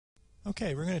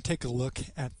Okay, we're going to take a look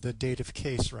at the dative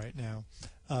case right now.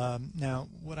 Now,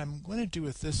 what I'm going to do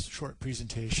with this short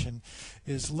presentation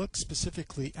is look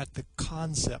specifically at the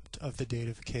concept of the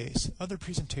dative case. Other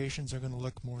presentations are going to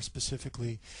look more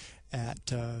specifically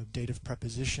at dative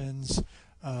prepositions,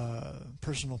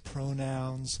 personal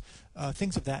pronouns,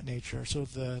 things of that nature, so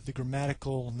the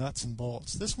grammatical nuts and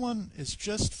bolts. This one is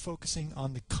just focusing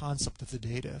on the concept of the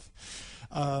dative.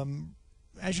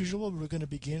 As usual, we're going to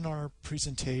begin our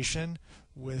presentation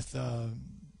with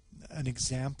an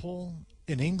example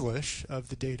in English of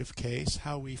the dative case,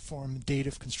 how we form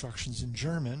dative constructions in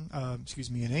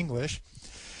in English.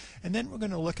 And then we're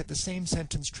going to look at the same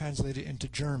sentence translated into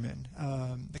German.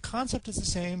 The concept is the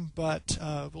same, but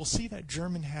we'll see that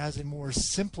German has a more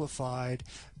simplified,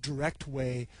 direct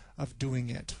way of doing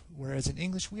it. Whereas in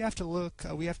English, we have to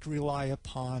rely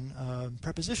upon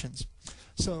prepositions.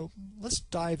 So let's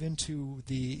dive into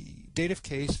the dative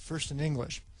case first in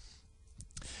English.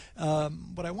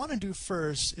 What I want to do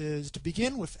first is to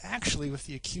begin with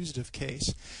the accusative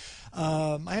case.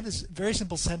 I have this very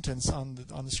simple sentence on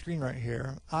the screen right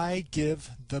here. I give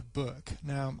the book.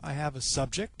 Now, I have a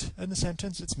subject in the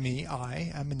sentence. It's me,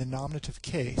 I. I'm in the nominative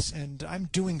case, and I'm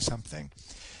doing something.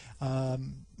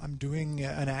 I'm doing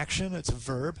an action. It's a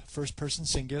verb, first person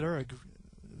singular.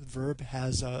 Verb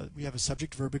has we have a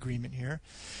subject-verb agreement here.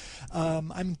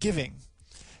 I'm giving.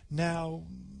 Now,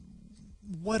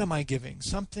 what am I giving?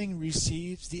 Something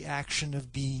receives the action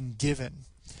of being given.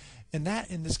 And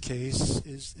that, in this case,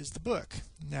 is the book.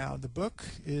 Now, the book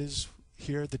is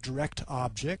here the direct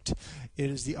object. It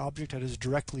is the object that is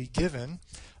directly given.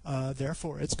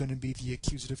 Therefore, it's going to be the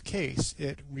accusative case.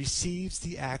 It receives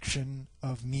the action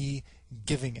of me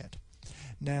giving it.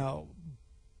 Now,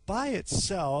 by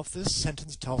itself, this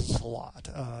sentence tells us a lot.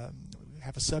 We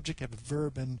have a subject, have a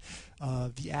verb, and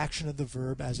the action of the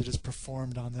verb as it is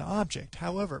performed on the object.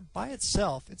 However, by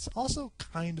itself, it's also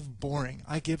kind of boring.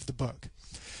 I give the book.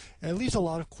 It leaves a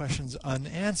lot of questions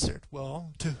unanswered.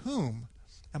 Well, to whom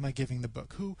am I giving the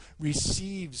book? Who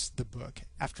receives the book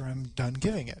after I'm done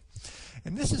giving it?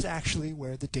 And this is actually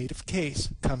where the dative case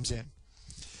comes in.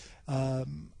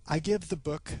 I give the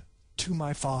book to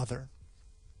my father.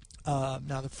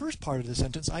 Now, the first part of the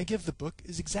sentence, I give the book,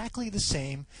 is exactly the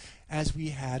same as we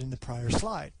had in the prior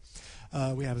slide.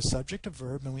 We have a subject, a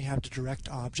verb, and we have the direct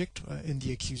object in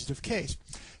the accusative case.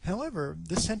 However,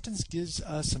 this sentence gives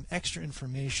us some extra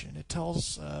information. It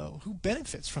tells who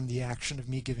benefits from the action of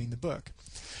me giving the book.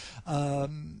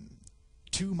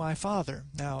 To my father.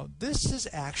 Now, this is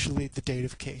actually the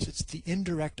dative case. It's the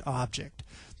indirect object,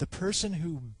 the person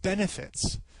who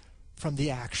benefits from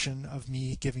the action of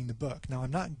me giving the book. Now,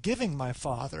 I'm not giving my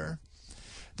father.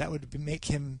 That would make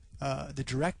him the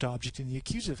direct object in the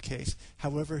accusative case.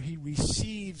 However, he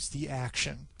receives the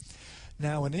action.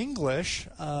 Now, in English,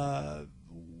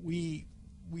 we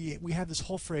have this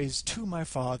whole phrase "to my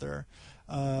father."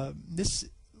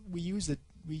 We use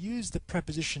the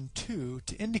preposition "to"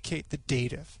 indicate the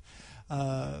dative.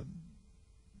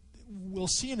 We'll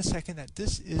see in a second that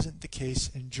this isn't the case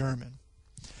in German.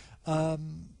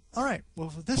 All right,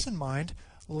 well, with this in mind,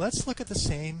 let's look at the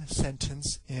same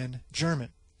sentence in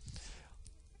German.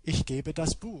 Ich gebe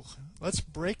das Buch. Let's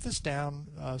break this down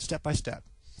step by step.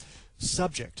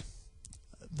 Subject,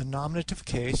 the nominative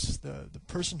case, the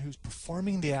person who's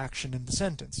performing the action in the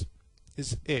sentence,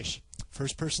 is ich,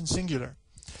 first person singular.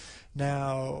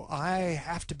 Now, I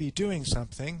have to be doing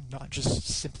something, not just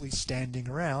simply standing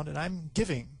around, and I'm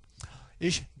giving.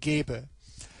 Ich gebe.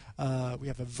 We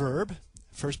have a verb,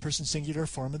 first person singular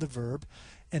form of the verb,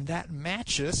 and that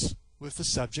matches with the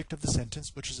subject of the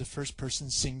sentence, which is a first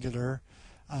person singular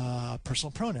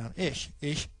personal pronoun,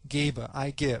 ich gebe,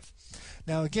 I give.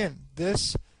 Now again,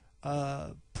 this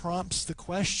prompts the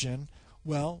question,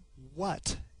 well,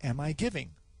 what am I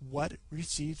giving? What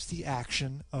receives the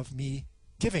action of me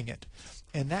giving it?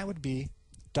 And that would be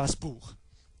das Buch.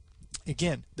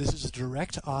 Again, this is a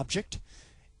direct object,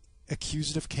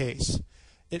 accusative case.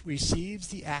 It receives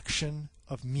the action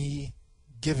of me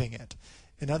giving it.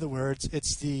 In other words,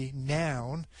 it's the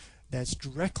noun that's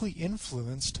directly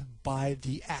influenced by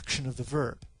the action of the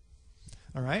verb.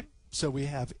 All right? So we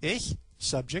have ich,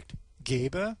 subject,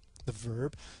 gebe, the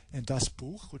verb, and das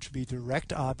Buch, which would be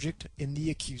direct object in the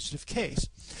accusative case.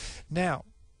 Now,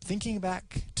 thinking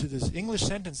back to this English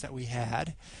sentence that we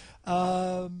had,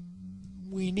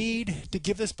 we need to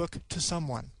give this book to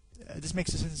someone. This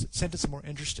makes the sentence more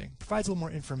interesting, provides a little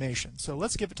more information. So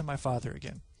let's give it to my father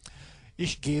again.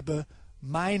 Ich gebe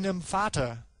meinem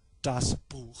Vater das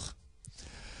Buch.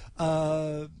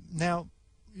 Now,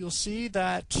 you'll see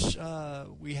that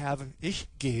we have ich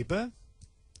gebe,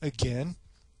 again,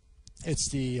 It's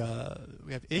the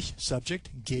we have ich,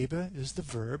 subject, gebe is the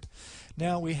verb.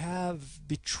 Now we have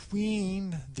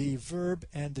between the verb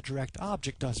and the direct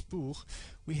object, das Buch,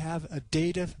 we have a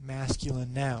dative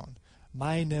masculine noun,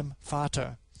 meinem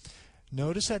Vater.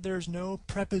 Notice that there's no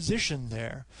preposition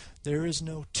there. There is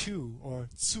no to or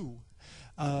zu.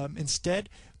 Instead,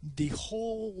 the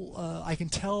whole, I can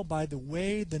tell by the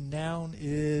way the noun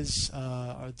is,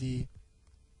 or the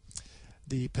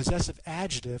possessive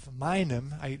adjective,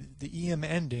 meinem, the em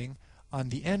ending on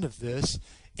the end of this,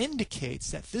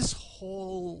 indicates that this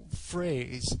whole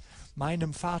phrase,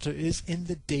 meinem Vater, is in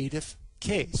the dative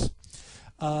case.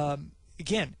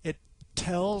 Again, it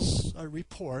tells,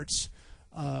 reports,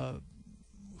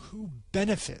 who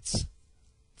benefits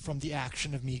from the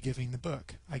action of me giving the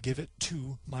book. I give it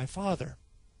to my father.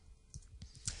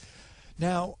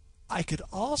 Now, I could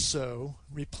also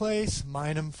replace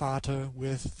meinem Vater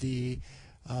with the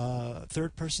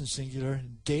third person singular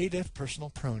dative personal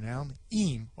pronoun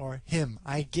ihm or him.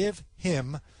 I give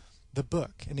him the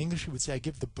book. In English we would say I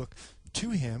give the book to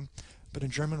him, but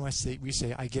in German we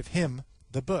say I give him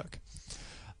the book.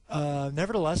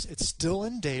 Nevertheless, it's still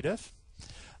in dative.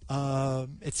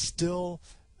 It's still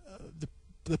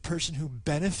the person who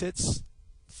benefits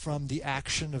from the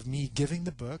action of me giving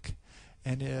the book,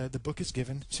 and the book is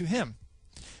given to him.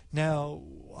 Now,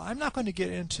 I'm not going to get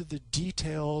into the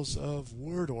details of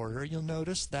word order. You'll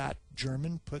notice that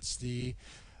German puts the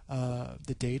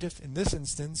dative, in this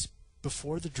instance,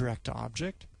 before the direct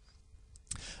object.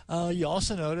 You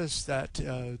also notice that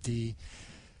the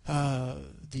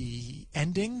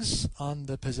endings on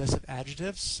the possessive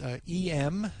adjectives,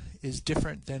 em, is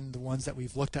different than the ones that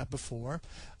we've looked at before.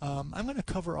 I'm going to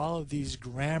cover all of these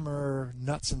grammar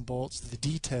nuts and bolts, the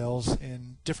details,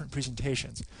 in different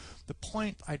presentations. The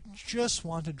point I just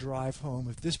want to drive home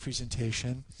with this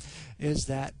presentation is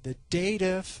that the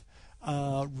dative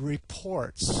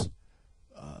reports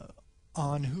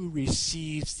on who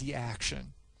receives the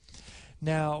action.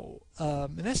 Now,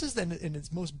 and this is in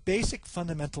its most basic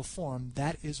fundamental form,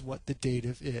 that is what the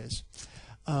dative is.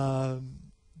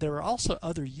 There are also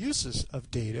other uses of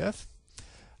dative.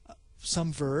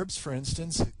 Some verbs, for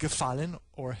instance, gefallen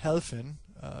or helfen,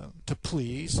 to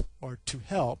please or to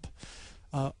help,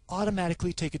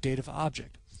 automatically take a dative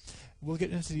object. We'll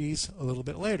get into these a little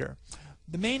bit later.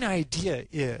 The main idea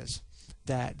is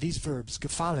that these verbs,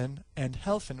 gefallen and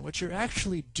helfen, what you're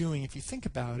actually doing, if you think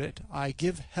about it, I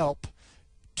give help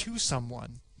to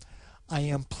someone. I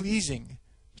am pleasing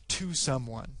to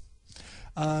someone.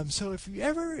 So if you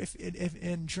ever, if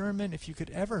in German, if you could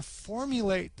ever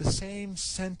formulate the same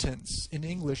sentence in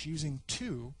English using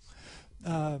to,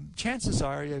 chances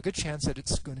are, you have a good chance that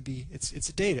it's going to be, it's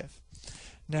a dative.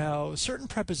 Now, certain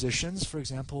prepositions, for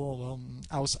example,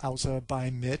 aus, außer,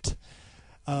 bei, mit,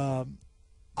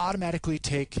 automatically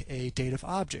take a dative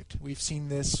object. We've seen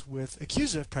this with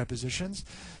accusative prepositions,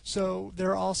 so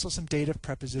there are also some dative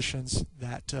prepositions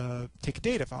that take a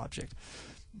dative object.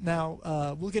 Now,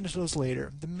 we'll get into those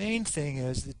later. The main thing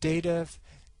is the dative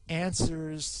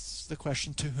answers the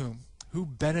question to whom. Who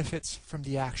benefits from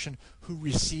the action? Who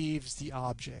receives the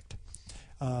object?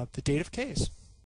 The dative case.